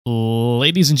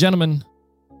Ladies and gentlemen,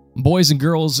 boys and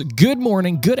girls, good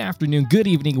morning, good afternoon, good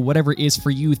evening, whatever it is for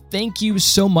you. Thank you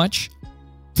so much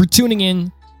for tuning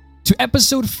in to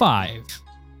episode 5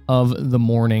 of The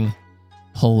Morning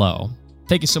Hello.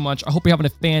 Thank you so much. I hope you're having a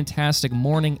fantastic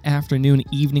morning, afternoon,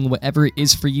 evening, whatever it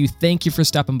is for you. Thank you for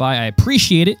stopping by. I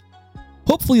appreciate it.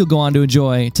 Hopefully you'll go on to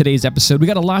enjoy today's episode. We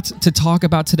got a lot to talk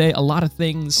about today, a lot of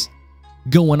things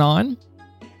going on.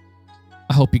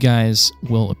 I hope you guys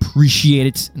will appreciate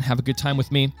it and have a good time with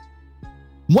me.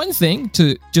 One thing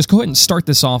to just go ahead and start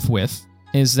this off with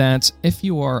is that if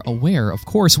you are aware, of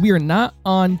course, we are not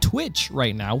on Twitch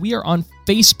right now. We are on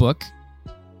Facebook.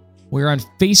 We're on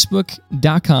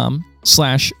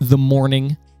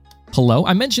facebook.com/themorninghello.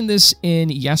 I mentioned this in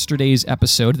yesterday's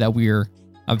episode that we're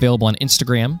available on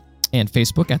Instagram and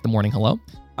Facebook at The Morning Hello.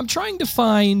 I'm trying to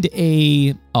find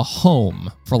a home,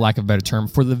 for lack of a better term,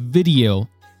 for the video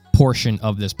portion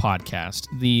of this podcast.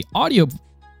 The audio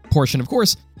portion, of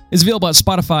course, is available at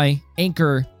Spotify,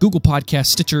 Anchor, Google Podcasts,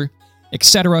 Stitcher,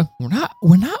 etc.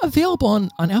 We're not available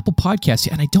on Apple Podcasts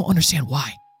yet, and I don't understand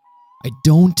why.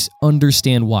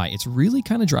 It's really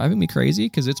kind of driving me crazy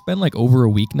because it's been like over a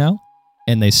week now,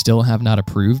 and they still have not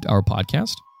approved our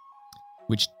podcast,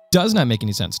 which does not make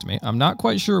any sense to me. I'm not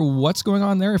quite sure what's going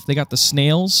on there. If they got the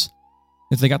snails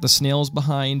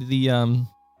behind the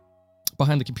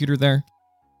computer there,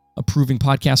 approving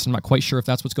podcasts. I'm not quite sure if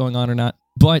that's what's going on or not,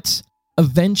 but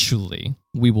eventually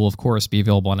we will, of course, be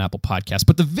available on Apple Podcasts.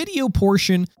 But the video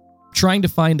portion, trying to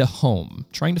find a home,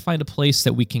 trying to find a place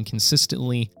that we can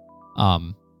consistently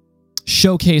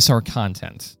showcase our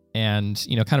content and,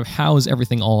 kind of house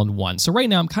everything all in one. So right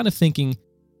now I'm kind of thinking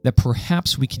that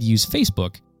perhaps we could use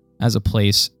Facebook as a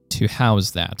place to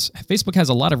house that. Facebook has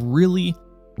a lot of really,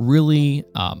 really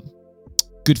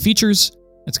good features.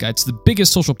 It's the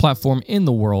biggest social platform in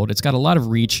the world. It's got a lot of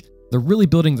reach. They're really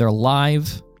building their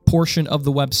live portion of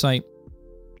the website.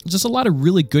 There's just a lot of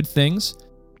really good things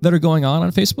that are going on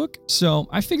Facebook. So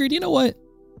I figured, you know what?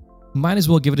 Might as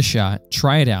well give it a shot,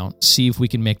 try it out, see if we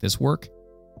can make this work.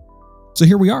 So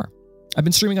here we are. I've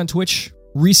been streaming on Twitch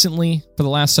recently for the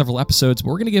last several episodes, but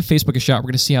we're going to give Facebook a shot. We're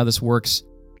going to see how this works.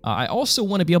 I also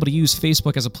want to be able to use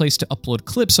Facebook as a place to upload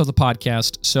clips of the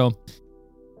podcast. So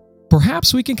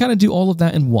perhaps we can kind of do all of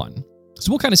that in one.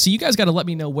 So we'll kind of see. You guys got to let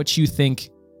me know what you think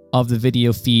of the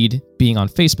video feed being on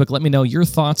Facebook. Let me know your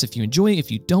thoughts if you enjoy it,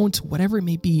 if you don't, whatever it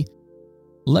may be.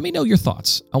 Let me know your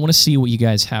thoughts. I want to see what you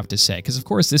guys have to say because, of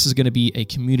course, this is going to be a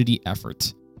community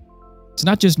effort. It's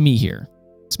not just me here.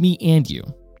 It's me and you.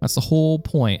 That's the whole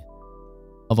point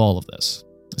of all of this,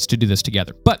 is to do this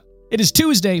together. But it is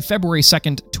Tuesday, February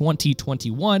 2nd,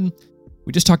 2021.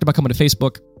 We just talked about coming to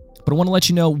Facebook. But I want to let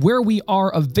you know where we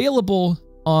are available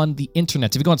on the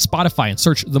internet. If you go on Spotify and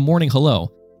search The Morning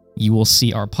Hello, you will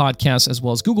see our podcast as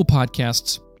well as Google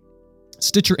Podcasts,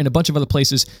 Stitcher, and a bunch of other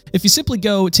places. If you simply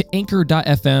go to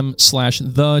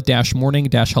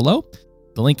anchor.fm/the-morning-hello,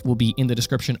 the link will be in the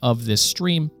description of this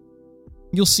stream.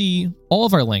 You'll see all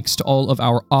of our links to all of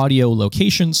our audio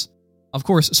locations. Of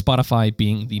course, Spotify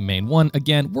being the main one.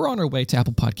 Again, we're on our way to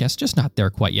Apple Podcasts, just not there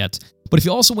quite yet. But if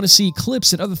you also want to see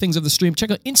clips and other things of the stream,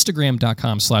 check out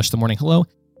Instagram.com/themorninghello.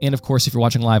 And of course, if you're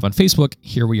watching live on Facebook,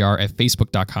 here we are at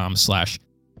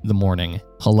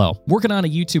Facebook.com/themorninghello. Working on a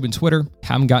YouTube and Twitter.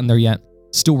 Haven't gotten there yet.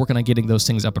 Still working on getting those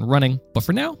things up and running. But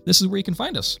for now, this is where you can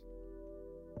find us.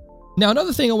 Now,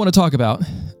 another thing I want to talk about.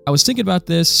 I was thinking about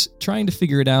this, trying to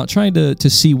figure it out, trying to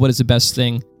see what is the best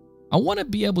thing. I want to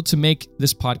be able to make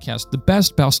this podcast the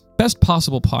best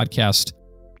possible podcast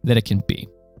that it can be.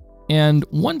 And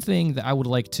one thing that I would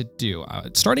like to do,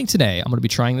 starting today, I'm going to be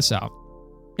trying this out.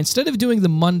 Instead of doing the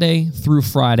Monday through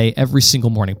Friday every single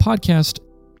morning podcast,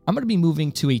 I'm going to be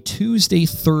moving to a Tuesday,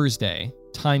 Thursday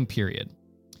time period.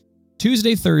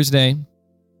 Tuesday, Thursday,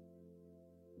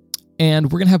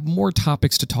 and we're going to have more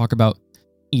topics to talk about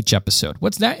each episode.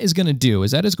 What that is going to do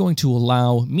is that is going to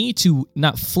allow me to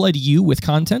not flood you with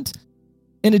content,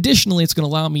 and additionally, it's going to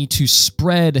allow me to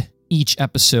spread each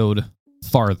episode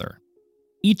farther.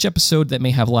 Each episode that may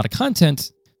have a lot of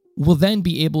content will then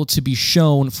be able to be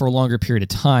shown for a longer period of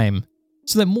time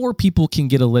so that more people can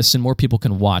get a listen, more people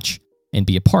can watch and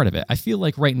be a part of it. I feel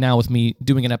like right now with me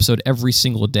doing an episode every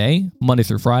single day, Monday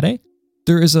through Friday,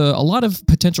 there is a lot of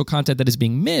potential content that is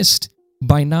being missed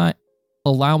by not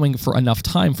allowing for enough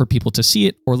time for people to see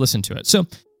it or listen to it. So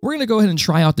we're going to go ahead and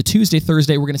try out the Tuesday,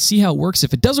 Thursday. We're going to see how it works.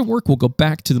 If it doesn't work, we'll go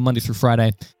back to the Monday through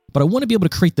Friday. But I want to be able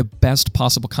to create the best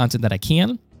possible content that I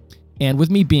can. And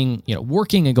with me being,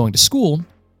 working and going to school,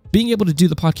 being able to do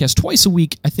the podcast twice a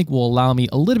week, I think will allow me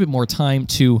a little bit more time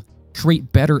to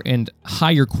create better and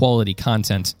higher quality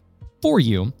content for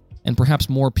you and perhaps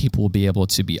more people will be able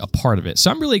to be a part of it.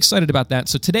 So I'm really excited about that.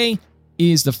 So today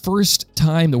is the first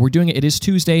time that we're doing it. It is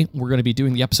Tuesday. We're going to be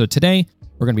doing the episode today.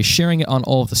 We're going to be sharing it on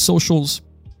all of the socials.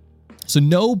 So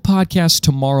no podcast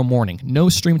tomorrow morning, no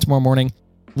stream tomorrow morning.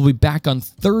 We'll be back on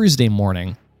Thursday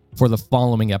morning for the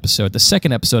following episode, the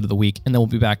second episode of the week, and then we'll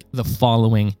be back the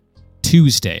following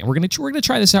Tuesday. And we're gonna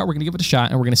try this out. We're gonna give it a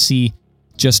shot, and we're gonna see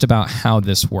just about how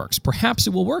this works. Perhaps it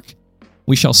will work.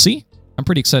 We shall see. I'm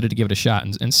pretty excited to give it a shot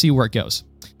and see where it goes.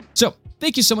 So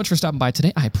thank you so much for stopping by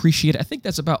today. I appreciate it. I think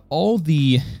that's about all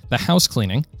the house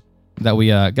cleaning that we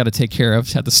got to take care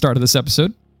of at the start of this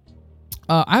episode.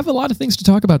 I have a lot of things to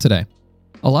talk about today.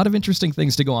 A lot of interesting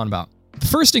things to go on about.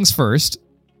 First things first,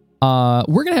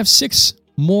 we're going to have 6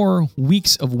 more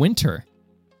weeks of winter,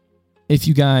 if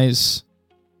you guys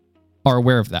are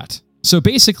aware of that. So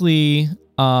basically,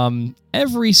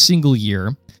 every single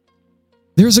year,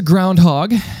 there's a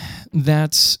groundhog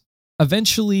that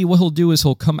eventually what he'll do is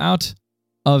he'll come out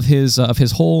of his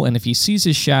hole, and if he sees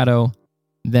his shadow,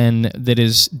 then that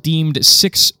is deemed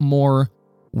 6 more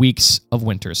weeks of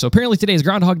winter. So apparently today is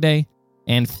Groundhog Day,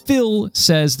 and Phil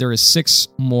says there is 6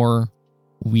 more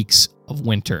weeks of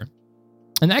winter.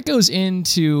 And that goes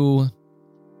into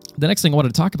the next thing I wanted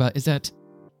to talk about is that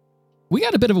we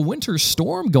got a bit of a winter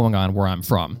storm going on where I'm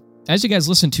from. As you guys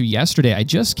listened to yesterday, I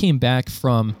just came back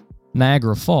from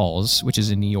Niagara Falls, which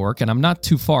is in New York, and I'm not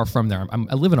too far from there.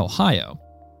 I live in Ohio,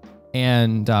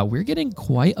 and we're getting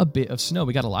quite a bit of snow.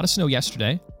 We got a lot of snow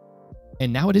yesterday,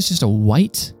 and now it is just a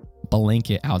white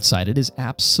blanket outside. It is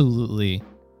absolutely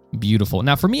beautiful.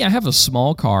 Now, for me, I have a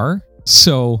small car,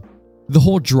 so the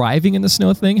whole driving in the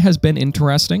snow thing has been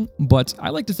interesting, but I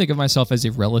like to think of myself as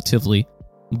a relatively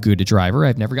good driver.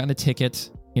 I've never gotten a ticket.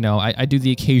 You know, I do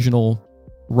the occasional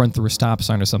run through a stop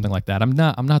sign or something like that. I'm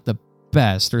not the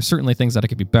best. There's certainly things that I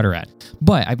could be better at,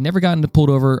 but I've never gotten pulled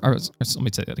over. Or let me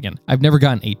say that again. I've never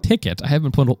gotten a ticket. I have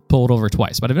been pulled over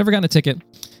twice, but I've never gotten a ticket.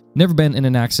 Never been in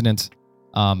an accident.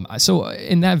 So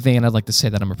in that vein, I'd like to say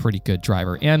that I'm a pretty good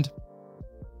driver. And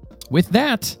with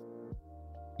that,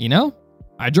 you know,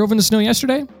 I drove in the snow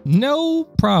yesterday. No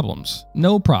problems.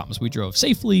 No problems. We drove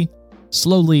safely,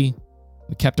 slowly.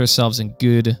 We kept ourselves in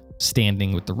good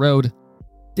standing with the road.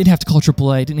 Didn't have to call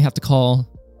AAA. Didn't have to call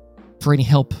for any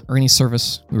help or any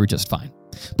service. We were just fine.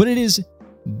 But it is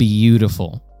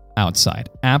beautiful outside.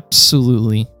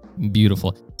 Absolutely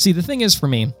beautiful. See, the thing is for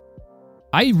me,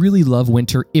 I really love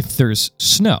winter if there's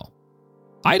snow.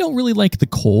 I don't really like the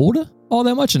cold all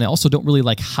that much, and I also don't really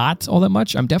like hot all that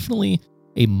much. I'm definitely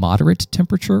a moderate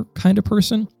temperature kind of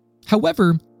person.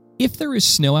 However, if there is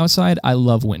snow outside, I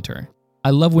love winter. I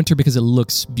love winter because it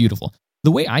looks beautiful.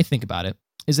 The way I think about it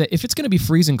is that if it's going to be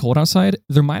freezing cold outside,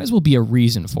 there might as well be a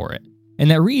reason for it. And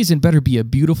that reason better be a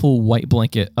beautiful white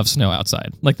blanket of snow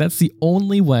outside. Like, that's the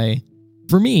only way,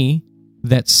 for me,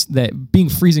 that being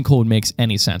freezing cold makes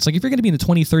any sense. Like, if you're going to be in the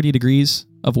 20, 30 degrees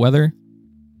of weather,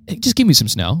 just give me some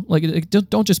snow. Like,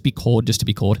 don't just be cold just to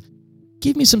be cold.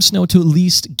 Give me some snow to at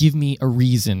least give me a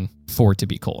reason for it to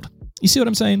be cold. You see what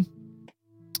I'm saying?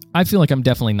 I feel like I'm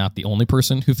definitely not the only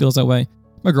person who feels that way.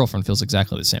 My girlfriend feels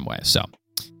exactly the same way. So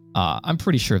I'm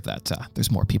pretty sure that there's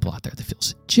more people out there that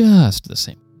feels just the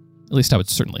same. At least I would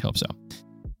certainly hope so.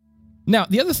 Now,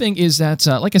 the other thing is that,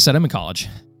 like I said, I'm in college,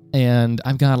 and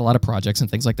I've got a lot of projects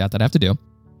and things like that I have to do.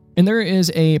 And there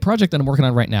is a project that I'm working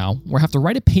on right now where I have to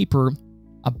write a paper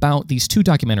about these 2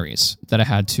 documentaries that I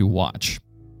had to watch.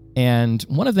 And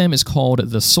one of them is called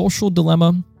The Social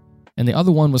Dilemma, and the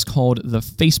other one was called The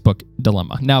Facebook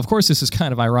Dilemma. Now, of course, this is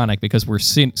kind of ironic because we're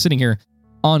sitting here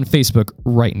on Facebook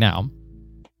right now,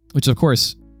 which, of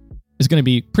course, is going to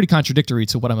be pretty contradictory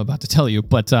to what I'm about to tell you.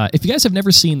 But if you guys have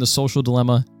never seen The Social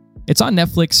Dilemma, it's on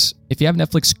Netflix. If you have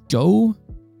Netflix, go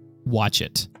watch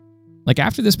it. Like,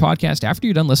 after this podcast, after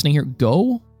you're done listening here,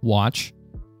 go watch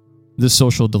The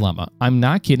Social Dilemma. I'm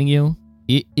not kidding you.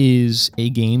 It is a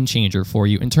game changer for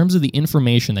you in terms of the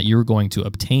information that you're going to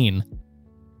obtain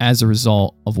as a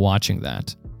result of watching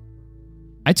that.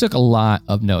 I took a lot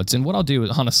of notes, and what I'll do,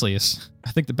 honestly, is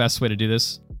I think the best way to do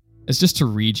this is just to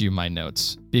read you my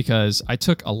notes, because I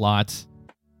took a lot.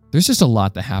 There's just a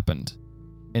lot that happened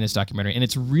in this documentary, and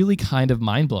it's really kind of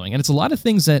mind-blowing. And it's a lot of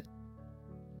things that,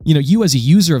 you know, you as a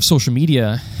user of social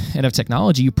media and of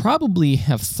technology, you probably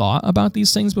have thought about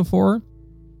these things before.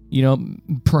 You know,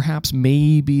 perhaps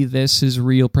maybe this is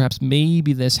real, perhaps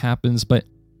maybe this happens, but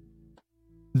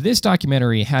this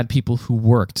documentary had people who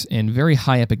worked in very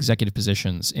high-up executive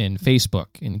positions in Facebook,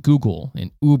 in Google,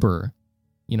 in Uber,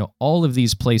 you know, all of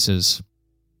these places,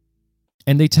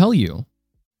 and they tell you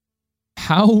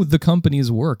how the companies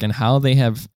work and how they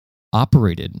have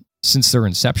operated since their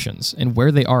inceptions and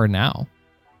where they are now.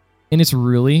 And it's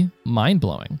really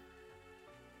mind-blowing.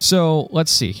 So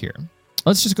let's see here.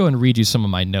 Let's just go and read you some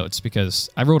of my notes because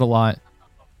I wrote a lot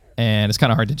and it's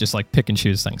kind of hard to just like pick and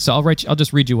choose things. So I'll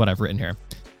just read you what I've written here.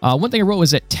 One thing I wrote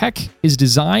was that tech is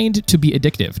designed to be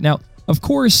addictive. Now, of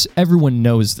course, everyone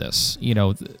knows this. You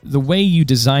know, the way you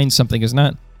design something is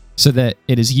not so that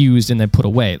it is used and then put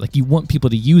away. Like, you want people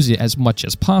to use it as much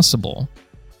as possible.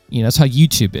 You know, that's how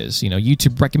YouTube is. You know,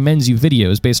 YouTube recommends you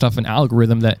videos based off an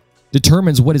algorithm that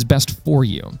determines what is best for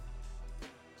you.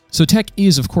 So tech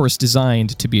is, of course,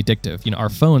 designed to be addictive. You know, our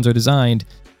phones are designed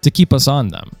to keep us on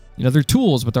them. You know, they're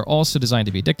tools, but they're also designed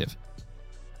to be addictive.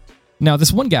 Now,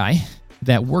 this one guy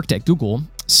that worked at Google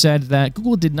said that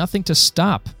Google did nothing to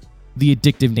stop the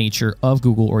addictive nature of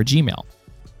Google or Gmail.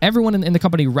 Everyone in the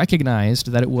company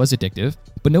recognized that it was addictive,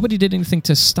 but nobody did anything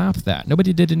to stop that.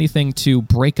 Nobody did anything to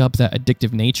break up that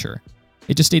addictive nature.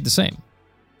 It just stayed the same.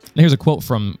 And here's a quote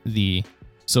from the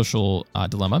Social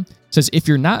Dilemma. It says, if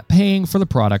you're not paying for the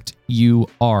product, you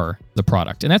are the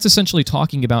product. And that's essentially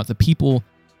talking about the people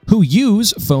who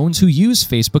use phones, who use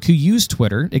Facebook, who use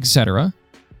Twitter, etc.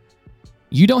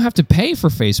 You don't have to pay for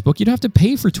Facebook. You don't have to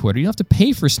pay for Twitter. You don't have to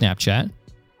pay for Snapchat.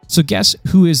 So guess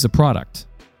who is the product?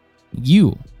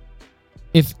 You.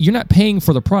 If you're not paying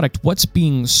for the product, what's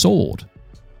being sold?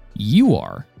 You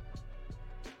are.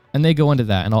 And they go into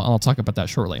that, and I'll talk about that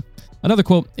shortly. Another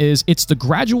quote is, it's the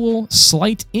gradual,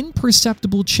 slight,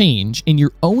 imperceptible change in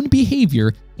your own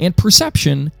behavior and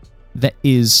perception that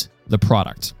is the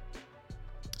product.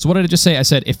 So what did I just say? I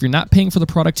said, if you're not paying for the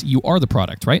product, you are the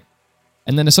product, right?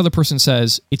 And then this other person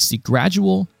says, it's the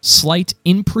gradual, slight,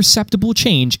 imperceptible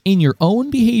change in your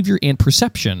own behavior and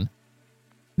perception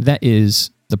that is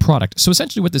the product. So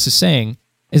essentially what this is saying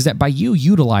is that by you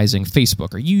utilizing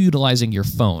Facebook or you utilizing your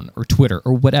phone or Twitter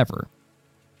or whatever,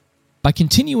 by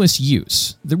continuous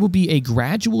use, there will be a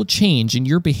gradual change in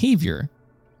your behavior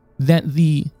that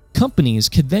the companies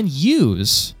could then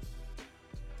use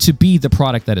to be the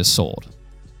product that is sold.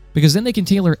 Because then they can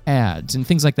tailor ads and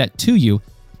things like that to you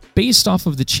based off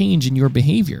of the change in your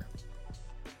behavior.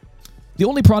 The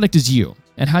only product is you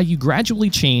and how you gradually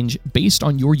change based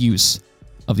on your use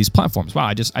of these platforms. Wow,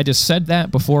 I just said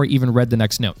that before I even read the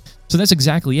next note. So that's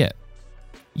exactly it.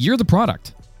 You're the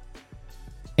product.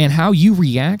 And how you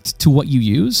react to what you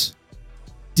use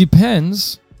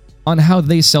depends on how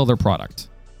they sell their product.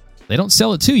 They don't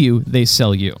sell it to you, they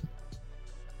sell you.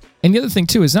 And the other thing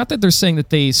too is not that they're saying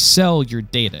that they sell your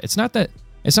data. It's not that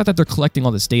they're collecting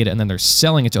all this data and then they're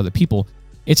selling it to other people.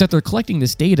 It's that they're collecting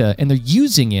this data and they're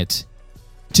using it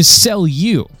to sell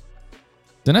you.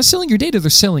 They're not selling your data, they're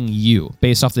selling you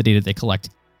based off the data they collect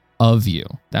of you.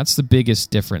 That's the biggest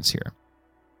difference here.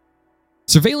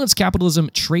 Surveillance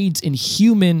capitalism trades in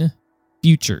human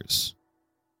futures.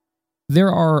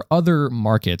 There are other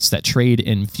markets that trade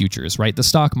in futures, right? The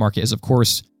stock market is, of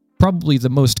course, probably the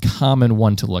most common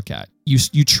one to look at.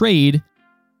 You trade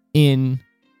in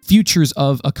futures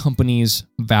of a company's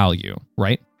value,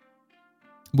 right?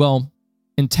 Well,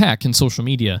 in tech and social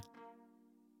media,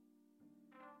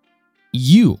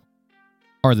 you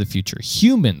are the future.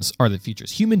 Humans are the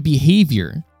futures. Human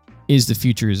behavior is the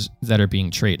futures that are being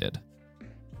traded.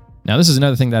 Now, this is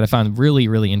another thing that I found really,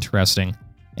 really interesting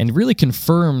and really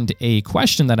confirmed a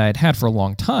question that I had had for a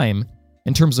long time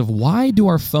in terms of why do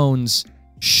our phones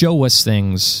show us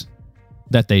things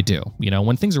that they do? You know,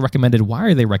 when things are recommended, why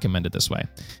are they recommended this way?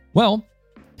 Well,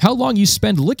 how long you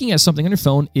spend looking at something on your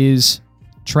phone is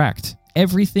tracked.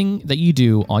 Everything that you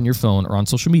do on your phone or on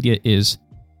social media is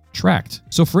tracked.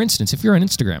 So for instance, if you're on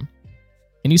Instagram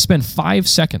and you spend 5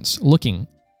 seconds looking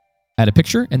at a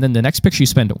picture, and then the next picture you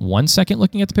spend 1 second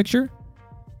looking at the picture,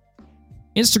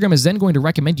 Instagram is then going to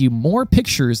recommend you more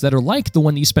pictures that are like the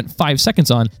one that you spent 5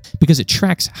 seconds on because it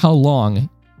tracks how long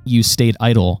you stayed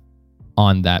idle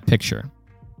on that picture.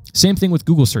 Same thing with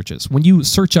Google searches. When you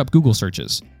search up Google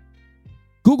searches,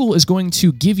 Google is going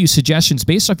to give you suggestions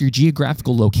based off your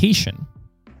geographical location,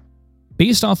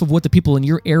 based off of what the people in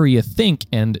your area think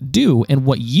and do, and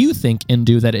what you think and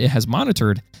do that it has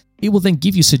monitored. It will then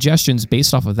give you suggestions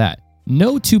based off of that.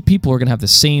 No two people are going to have the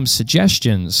same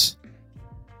suggestions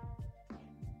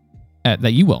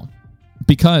that you will,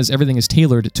 because everything is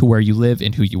tailored to where you live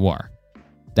and who you are.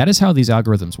 That is how these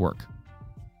algorithms work.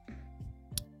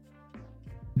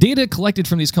 Data collected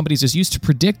from these companies is used to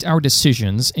predict our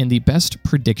decisions, and the best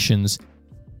predictions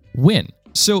win.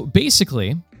 So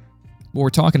basically, what we're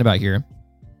talking about here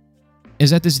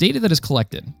is that this data that is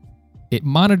collected, it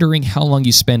monitoring how long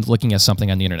you spend looking at something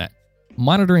on the internet,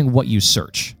 monitoring what you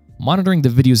search, monitoring the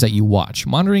videos that you watch,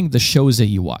 monitoring the shows that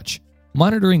you watch,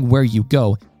 monitoring where you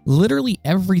go. Literally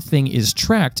everything is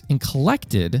tracked and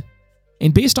collected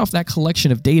And based off that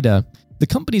collection of data, the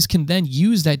companies can then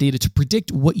use that data to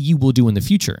predict what you will do in the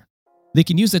future. They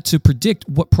can use that to predict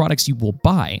what products you will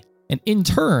buy. And in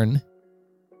turn,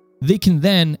 they can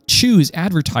then choose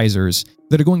advertisers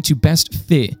that are going to best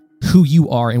fit who you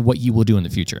are and what you will do in the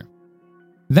future.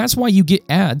 That's why you get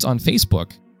ads on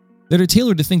Facebook that are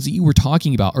tailored to things that you were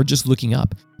talking about or just looking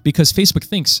up, because Facebook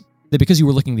thinks that because you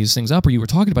were looking these things up or you were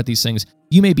talking about these things,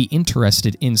 you may be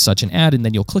interested in such an ad, and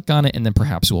then you'll click on it and then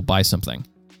perhaps you will buy something.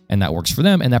 And that works for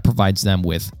them, and that provides them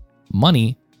with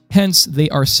money. Hence, they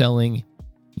are selling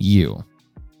you.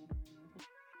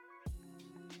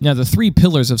 Now, the 3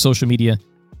 pillars of social media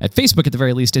at Facebook, at the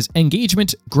very least, is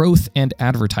engagement, growth, and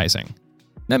advertising.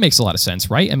 That makes a lot of sense,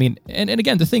 right? I mean, and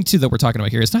again, the thing too that we're talking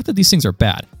about here is not that these things are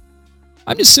bad.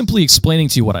 I'm just simply explaining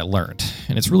to you what I learned,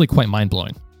 and it's really quite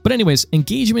mind-blowing. But anyways,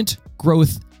 engagement,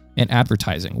 growth, and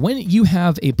advertising. When you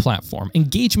have a platform,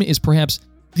 engagement is perhaps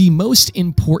the most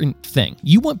important thing.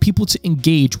 You want people to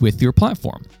engage with your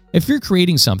platform. If you're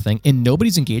creating something and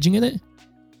nobody's engaging in it,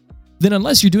 then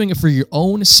unless you're doing it for your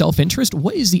own self-interest,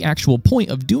 what is the actual point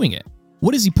of doing it?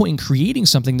 What is the point in creating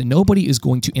something that nobody is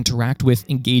going to interact with,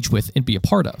 engage with, and be a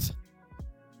part of?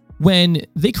 When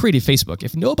they created Facebook,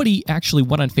 if nobody actually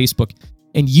went on Facebook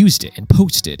and used it and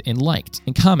posted and liked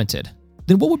and commented,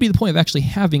 then what would be the point of actually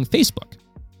having Facebook?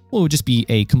 Well, it would just be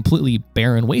a completely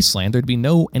barren wasteland. There'd be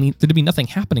nothing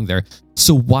happening there.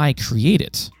 So why create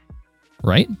it?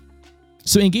 Right?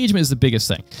 So engagement is the biggest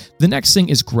thing. The next thing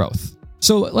is growth.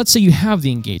 So let's say you have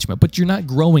the engagement, but you're not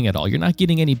growing at all. You're not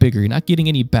getting any bigger. You're not getting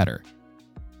any better.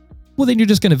 Well, then you're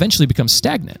just going to eventually become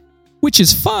stagnant, which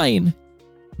is fine.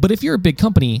 But if you're a big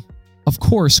company, of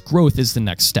course, growth is the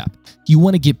next step. You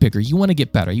want to get bigger. You want to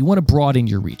get better. You want to broaden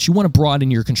your reach. You want to broaden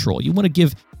your control. You want to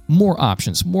give more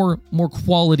options, more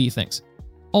quality things,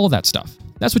 all that stuff.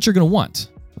 That's what you're going to want,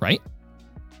 right?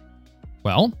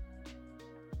 Well,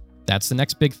 that's the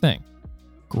next big thing,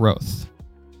 growth.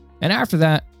 And after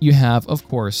that, you have, of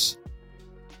course,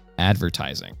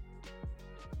 advertising.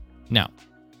 Now,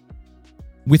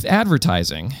 with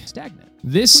advertising, stagnant.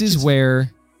 This is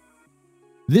where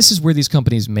these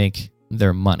companies make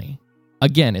their money.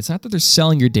 Again, it's not that they're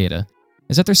selling your data,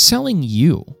 it's that they're selling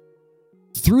you.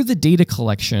 Through the data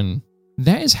collection,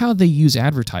 that is how they use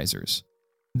advertisers.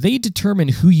 They determine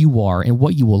who you are and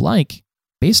what you will like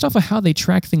based off of how they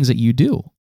track things that you do.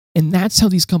 And that's how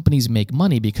these companies make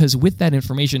money, because with that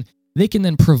information, they can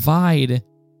then provide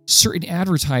certain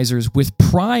advertisers with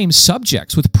prime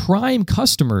subjects, with prime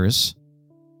customers,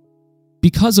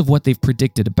 because of what they've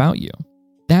predicted about you.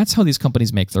 That's how these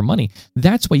companies make their money.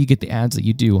 That's why you get the ads that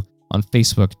you do on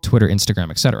Facebook, Twitter,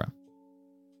 Instagram, etc.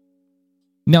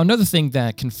 Now, another thing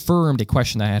that confirmed a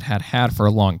question that I had for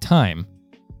a long time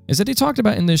is that they talked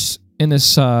about in this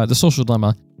The Social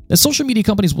Dilemma that social media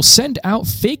companies will send out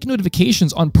fake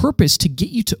notifications on purpose to get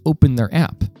you to open their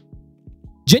app.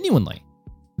 Genuinely,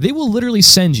 they will literally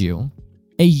send you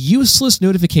a useless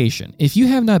notification if you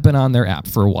have not been on their app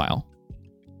for a while.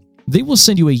 They will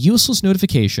send you a useless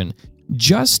notification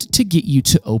just to get you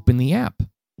to open the app.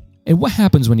 And what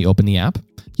happens when you open the app?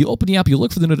 You open the app, you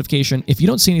look for the notification. If you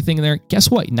don't see anything in there,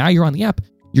 guess what? Now you're on the app,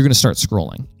 you're going to start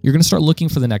scrolling. You're going to start looking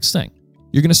for the next thing.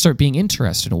 You're going to start being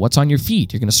interested in what's on your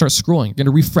feed. You're going to start scrolling. You're going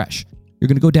to refresh. You're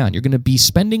going to go down. You're going to be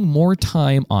spending more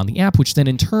time on the app, which then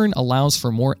in turn allows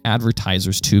for more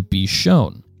advertisers to be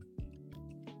shown.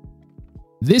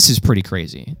 This is pretty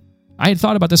crazy. I had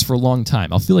thought about this for a long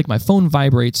time. I'll feel like my phone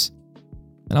vibrates,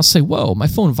 and I'll say, whoa, my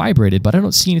phone vibrated, but I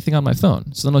don't see anything on my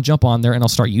phone. So then I'll jump on there and I'll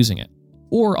start using it.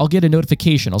 Or I'll get a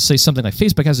notification. I'll say something like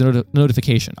Facebook has a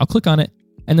notification. I'll click on it,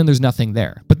 and then there's nothing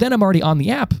there. But then I'm already on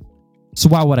the app, so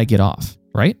why would I get off,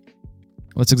 right?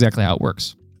 Well, that's exactly how it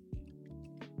works.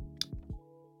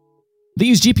 They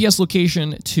use GPS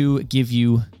location to give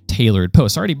you tailored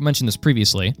posts. I already mentioned this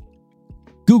previously.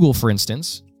 Google, for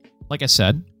instance, like I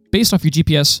said, based off your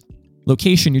GPS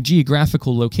location, your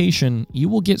geographical location, you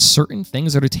will get certain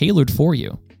things that are tailored for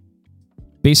you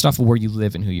based off of where you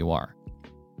live and who you are.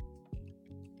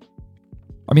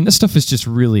 I mean, this stuff is just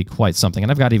really quite something, and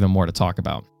I've got even more to talk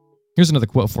about. Here's another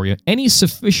quote for you. Any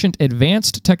sufficient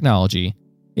advanced technology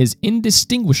is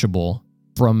indistinguishable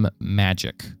from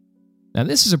magic. Now,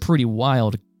 this is a pretty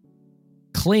wild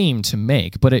claim to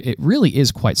make, but it really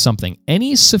is quite something.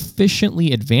 Any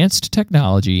sufficiently advanced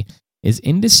technology is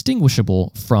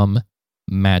indistinguishable from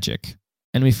magic.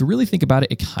 And if you really think about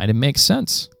it, it kind of makes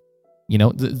sense. You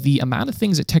know, the amount of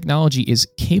things that technology is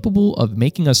capable of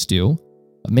making us do,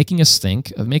 of making us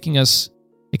think, of making us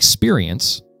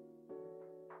experience,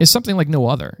 is something like no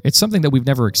other. It's something that we've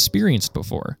never experienced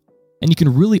before. And you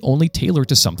can really only tailor it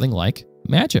to something like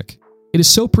magic. It is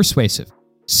so persuasive,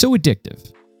 so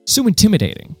addictive, so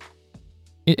intimidating.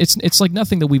 It's like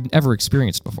nothing that we've ever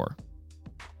experienced before.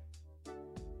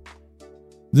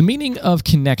 The meaning of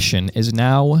connection is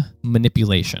now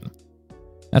manipulation.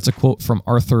 That's a quote from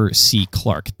Arthur C.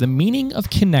 Clarke. The meaning of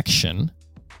connection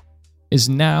is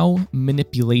now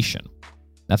manipulation.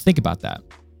 Now think about that.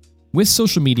 With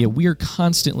social media, we are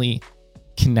constantly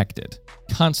connected.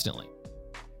 Constantly.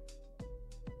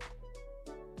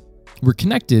 We're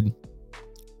connected,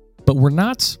 but we're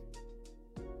not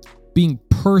being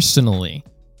personally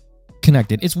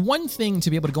connected. It's one thing to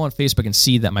be able to go on Facebook and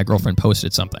see that my girlfriend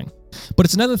posted something, but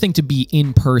it's another thing to be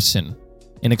in person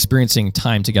and experiencing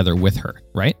time together with her,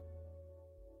 right?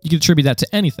 You can attribute that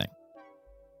to anything.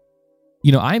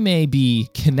 You know, I may be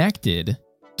connected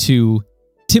to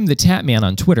Tim the Tap Man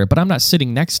on Twitter, but I'm not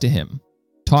sitting next to him,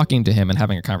 talking to him and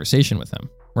having a conversation with him,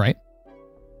 right?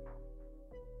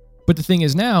 But the thing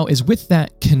is now is with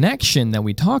that connection that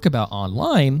we talk about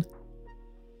online,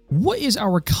 what is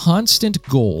our constant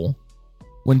goal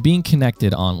when being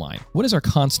connected online? What is our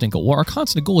constant goal? Well, our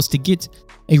constant goal is to get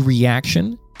a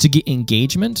reaction, to get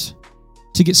engagement,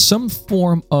 to get some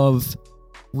form of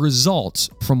results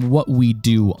from what we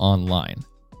do online.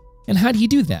 And how do you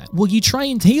do that? Well, you try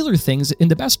and tailor things in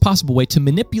the best possible way to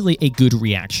manipulate a good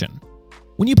reaction.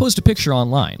 When you post a picture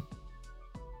online,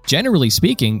 generally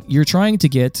speaking, you're trying to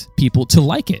get people to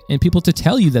like it and people to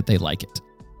tell you that they like it.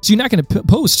 So you're not going to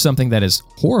post something that is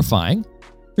horrifying.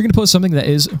 You're going to post something that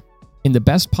is in the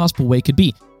best possible way could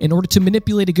be in order to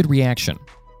manipulate a good reaction.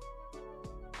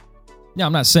 Now,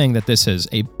 I'm not saying that this is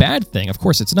a bad thing. Of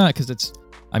course it's not, because this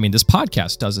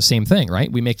podcast does the same thing,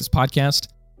 right? We make this podcast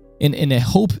in a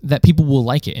hope that people will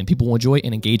like it and people will enjoy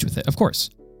and engage with it, of course.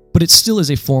 But it still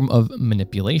is a form of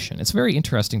manipulation. It's very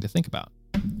interesting to think about.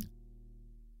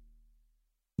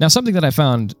 Now, something that I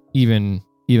found even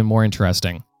more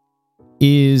interesting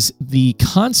is the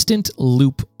constant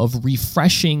loop of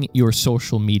refreshing your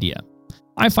social media.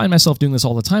 I find myself doing this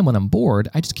all the time when I'm bored.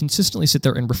 I just consistently sit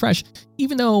there and refresh,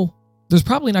 even though there's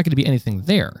probably not going to be anything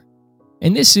there.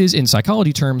 And this is, in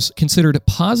psychology terms, considered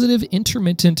positive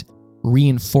intermittent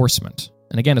reinforcement.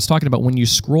 And again, it's talking about when you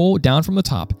scroll down from the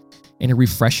top and it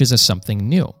refreshes as something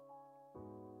new.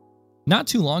 Not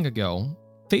too long ago,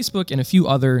 Facebook and a few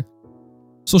other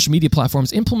social media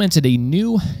platforms implemented a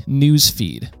new news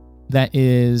feed that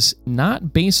is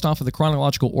not based off of the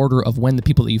chronological order of when the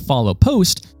people that you follow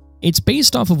post. It's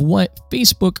based off of what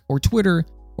Facebook or Twitter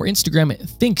or Instagram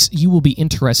thinks you will be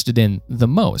interested in the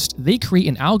most. They create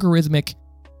an algorithmic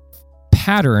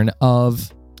pattern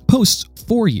of posts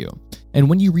for you. And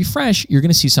when you refresh, you're going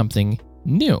to see something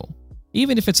new.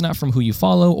 Even if it's not from who you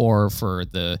follow or for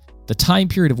the time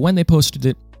period of when they posted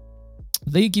it,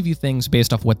 they give you things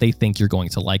based off what they think you're going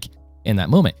to like in that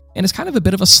moment. And it's kind of a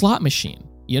bit of a slot machine.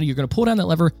 You know, you're going to pull down that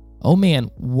lever. Oh man,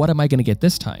 what am I going to get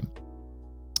this time?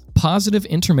 Positive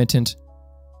intermittent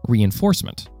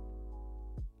reinforcement.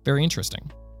 Very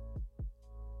interesting.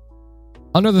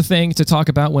 Another thing to talk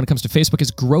about when it comes to Facebook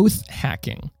is growth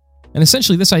hacking. And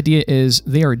essentially this idea is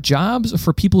they are jobs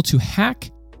for people to hack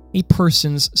a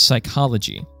person's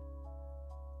psychology.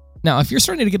 Now, if you're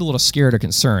starting to get a little scared or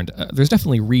concerned, there's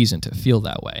definitely reason to feel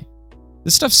that way.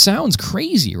 This stuff sounds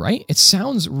crazy, right? It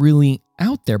sounds really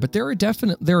out there, but there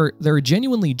are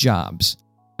genuinely jobs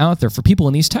out there for people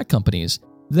in these tech companies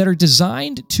that are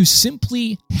designed to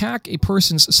simply hack a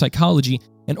person's psychology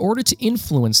in order to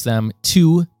influence them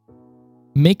to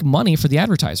make money for the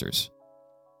advertisers.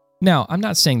 Now, I'm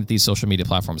not saying that these social media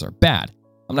platforms are bad.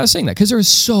 I'm not saying that because there is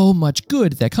so much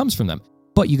good that comes from them.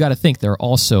 But you got to think there are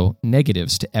also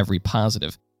negatives to every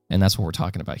positive, and that's what we're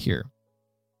talking about here.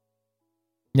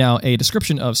 Now, a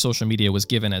description of social media was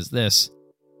given as this: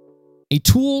 a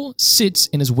tool sits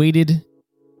and is waited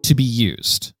to be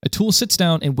used. A tool sits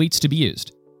down and waits to be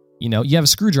used. You know, you have a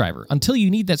screwdriver. Until you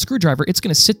need that screwdriver, it's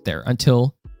going to sit there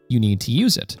until you need to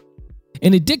use it.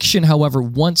 An addiction, however,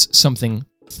 wants something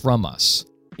from us.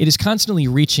 It is constantly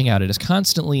reaching out. It is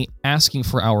constantly asking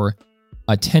for our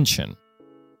attention.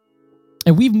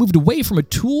 And we've moved away from a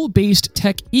tool-based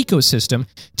tech ecosystem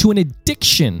to an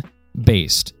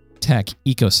addiction-based tech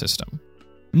ecosystem.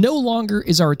 No longer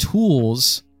is our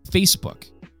tools Facebook,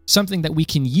 something that we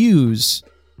can use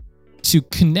to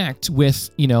connect with,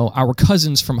 our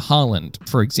cousins from Holland,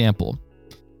 for example.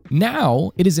 Now,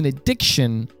 it is an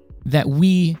addiction that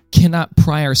we cannot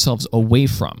pry ourselves away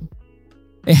from.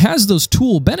 It has those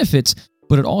tool benefits,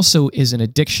 but it also is an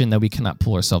addiction that we cannot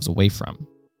pull ourselves away from.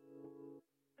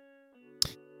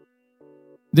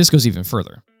 This goes even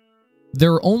further.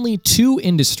 There are only two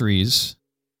industries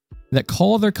that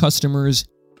call their customers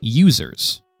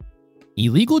users: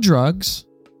 illegal drugs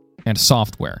and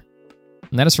software.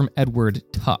 And that is from Edward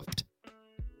Tufte.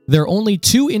 There are only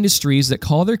two industries that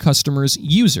call their customers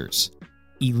users: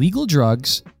 illegal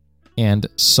drugs and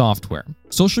software.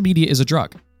 Social media is a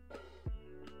drug.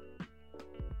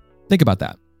 Think about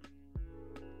that.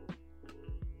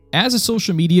 As a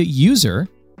social media user,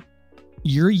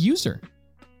 you're a user.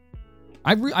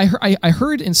 I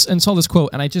heard and saw this quote,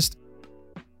 and it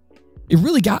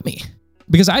really got me,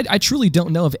 because I truly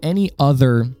don't know of any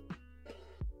other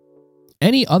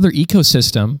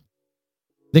ecosystem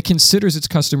that considers its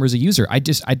customers a user. I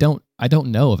don't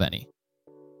know of any.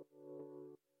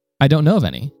 I don't know of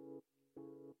any.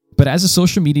 But as a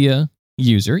social media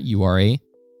user, you are a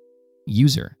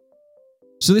user.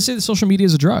 So they say that social media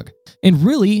is a drug. And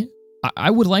really,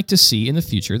 I would like to see in the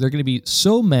future, there are going to be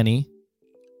so many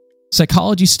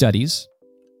psychology studies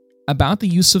about the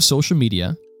use of social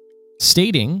media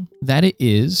stating that it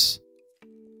is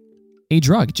a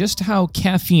drug. Just how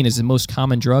caffeine is the most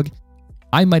common drug,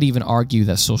 I might even argue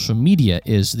that social media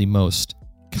is the most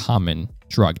common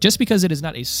drug. Just because it is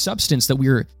not a substance that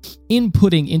we're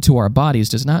inputting into our bodies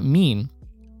does not mean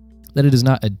that it is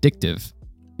not addictive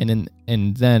and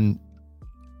then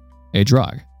a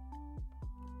drug.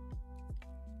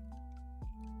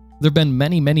 There have been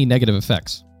many, many negative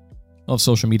effects of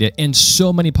social media and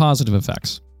so many positive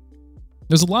effects.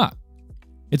 There's a lot.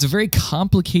 It's a very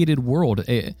complicated world,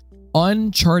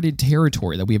 uncharted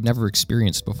territory that we have never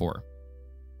experienced before.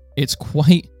 It's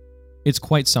quite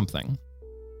something.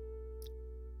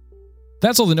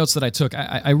 That's all the notes that I took.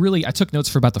 I took notes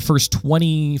for about the first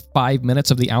 25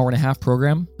 minutes of the hour and a half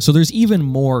program. So there's even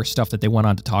more stuff that they went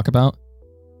on to talk about.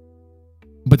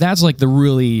 But that's like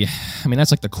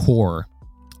that's like the core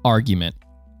argument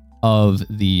of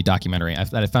the documentary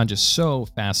that I found just so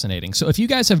fascinating. So if you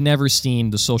guys have never seen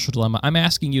The Social Dilemma, I'm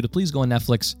asking you to please go on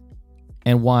Netflix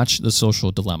and watch The Social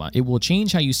Dilemma. It will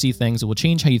change how you see things. It will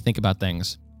change how you think about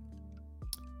things.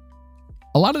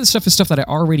 A lot of this stuff is stuff that I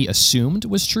already assumed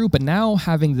was true, but now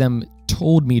having them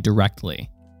told me directly,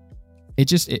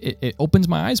 it opens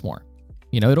my eyes more.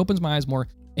 It opens my eyes more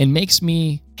and makes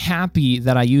me happy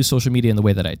that I use social media in the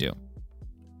way that I do.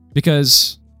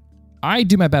 Because I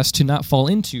do my best to not fall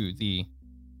into the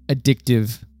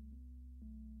addictive,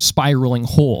 spiraling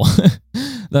hole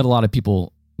that a lot of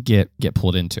people get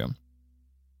pulled into.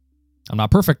 I'm not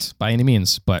perfect by any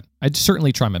means, but I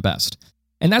certainly try my best.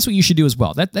 And that's what you should do as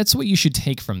well. That's what you should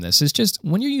take from this, is just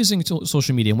when you're using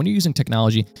social media, when you're using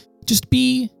technology, just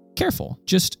be careful.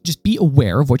 Just be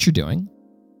aware of what you're doing.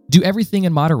 Do everything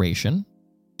in moderation.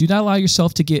 Do not allow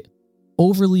yourself to get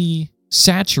overly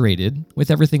saturated with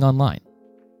everything online.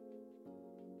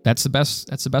 That's the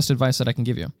best advice that I can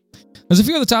give you. There's a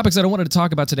few other topics that I wanted to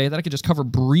talk about today that I could just cover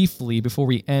briefly before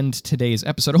we end today's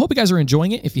episode. I hope you guys are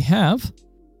enjoying it. If you have,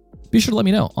 be sure to let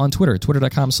me know on Twitter,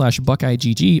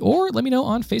 twitter.com/BuckeyeGG, or let me know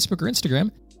on Facebook or Instagram,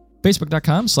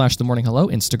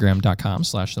 facebook.com/themorninghello,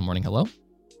 instagram.com/themorninghello.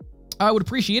 I would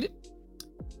appreciate it.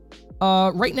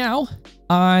 Right now,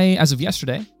 as of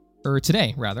today, I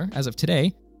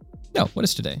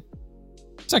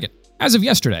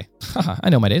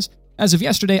know my days. As of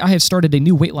yesterday, I have started a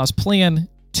new weight loss plan.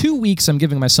 2 weeks I'm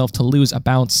giving myself to lose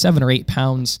about 7 or 8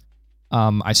 pounds.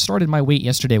 I started my weight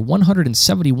yesterday,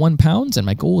 171 pounds, and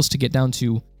my goal is to get down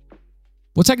to,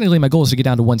 technically my goal is to get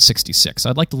down to 166.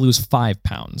 I'd like to lose 5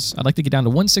 pounds. I'd like to get down to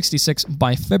 166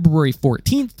 by February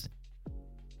 14th.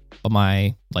 But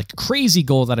my crazy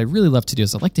goal that I'd really love to do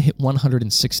is I'd like to hit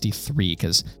 163,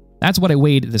 because that's what I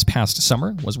weighed this past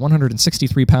summer, was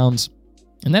 163 pounds.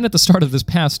 And then at the start of this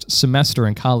past semester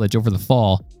in college over the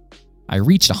fall, I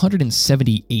reached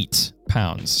 178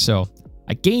 pounds. So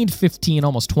I gained 15,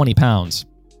 almost 20 pounds.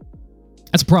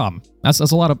 That's a problem. That's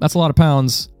a lot of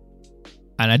pounds,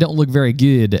 and I don't look very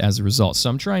good as a result. So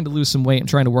I'm trying to lose some weight. I'm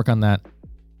trying to work on that.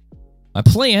 My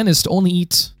plan is to only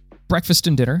eat breakfast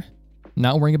and dinner,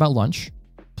 not worrying about lunch.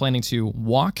 Planning to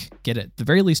walk, get at the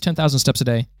very least 10,000 steps a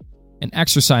day, and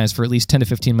exercise for at least 10 to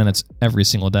 15 minutes every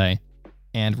single day.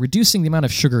 And reducing the amount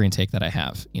of sugar intake that I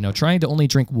have. Trying to only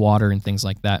drink water and things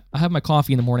like that. I have my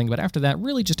coffee in the morning, but after that,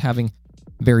 really just having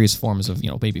various forms of,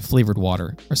 maybe flavored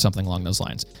water or something along those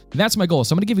lines. That's my goal.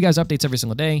 So I'm going to give you guys updates every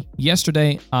single day.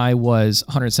 Yesterday, I was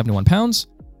 171 pounds.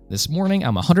 This morning,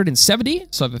 I'm 170,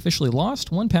 so I've officially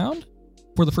lost 1 pound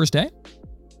for the first day.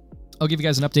 I'll give you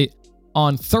guys an update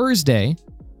on Thursday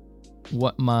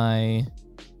what my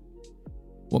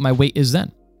weight is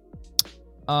then.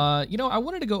 I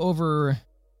wanted to go over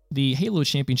the Halo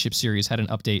Championship Series had an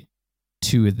update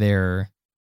to their,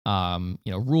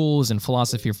 rules and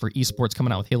philosophy for esports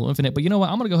coming out with Halo Infinite. But you know what?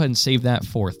 I'm going to go ahead and save that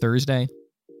for Thursday.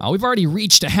 We've already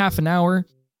reached a half an hour.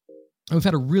 We've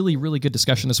had a really, really good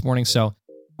discussion this morning. So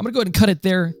I'm going to go ahead and cut it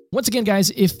there. Once again, guys,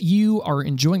 if you are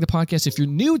enjoying the podcast, if you're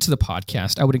new to the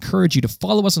podcast, I would encourage you to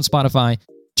follow us on Spotify.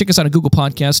 Check us out on Google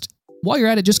Podcast. While you're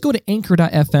at it, just go to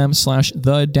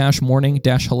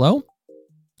anchor.fm/the-morning-hello.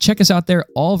 Check us out there.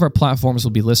 All of our platforms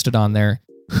will be listed on there.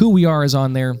 Who we are is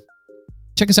on there.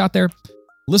 Check us out there.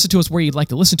 Listen to us where you'd like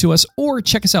to listen to us, or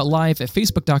check us out live at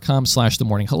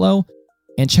facebook.com/themorninghello,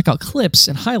 and check out clips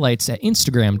and highlights at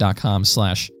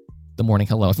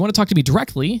instagram.com/themorninghello. If you want to talk to me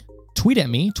directly, tweet at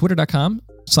me,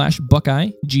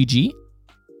 twitter.com/BuckeyeGG.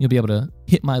 You'll be able to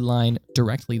hit my line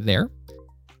directly there.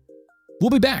 We'll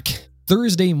be back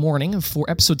Thursday morning for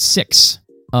episode 6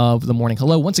 of The Morning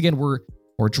Hello. Once again, we're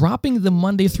dropping the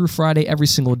Monday through Friday every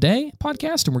single day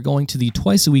podcast, and we're going to the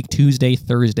twice a week, Tuesday,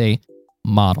 Thursday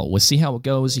model. We'll see how it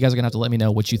goes. You guys are going to have to let me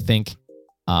know what you think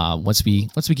once we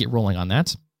get rolling on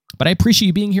that. But I appreciate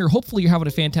you being here. Hopefully you're having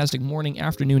a fantastic morning,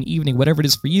 afternoon, evening, whatever it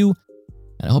is for you.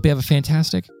 And I hope you have a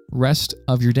fantastic rest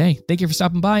of your day. Thank you for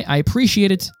stopping by. I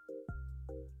appreciate it.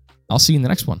 I'll see you in the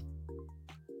next one.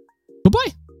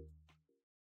 Goodbye.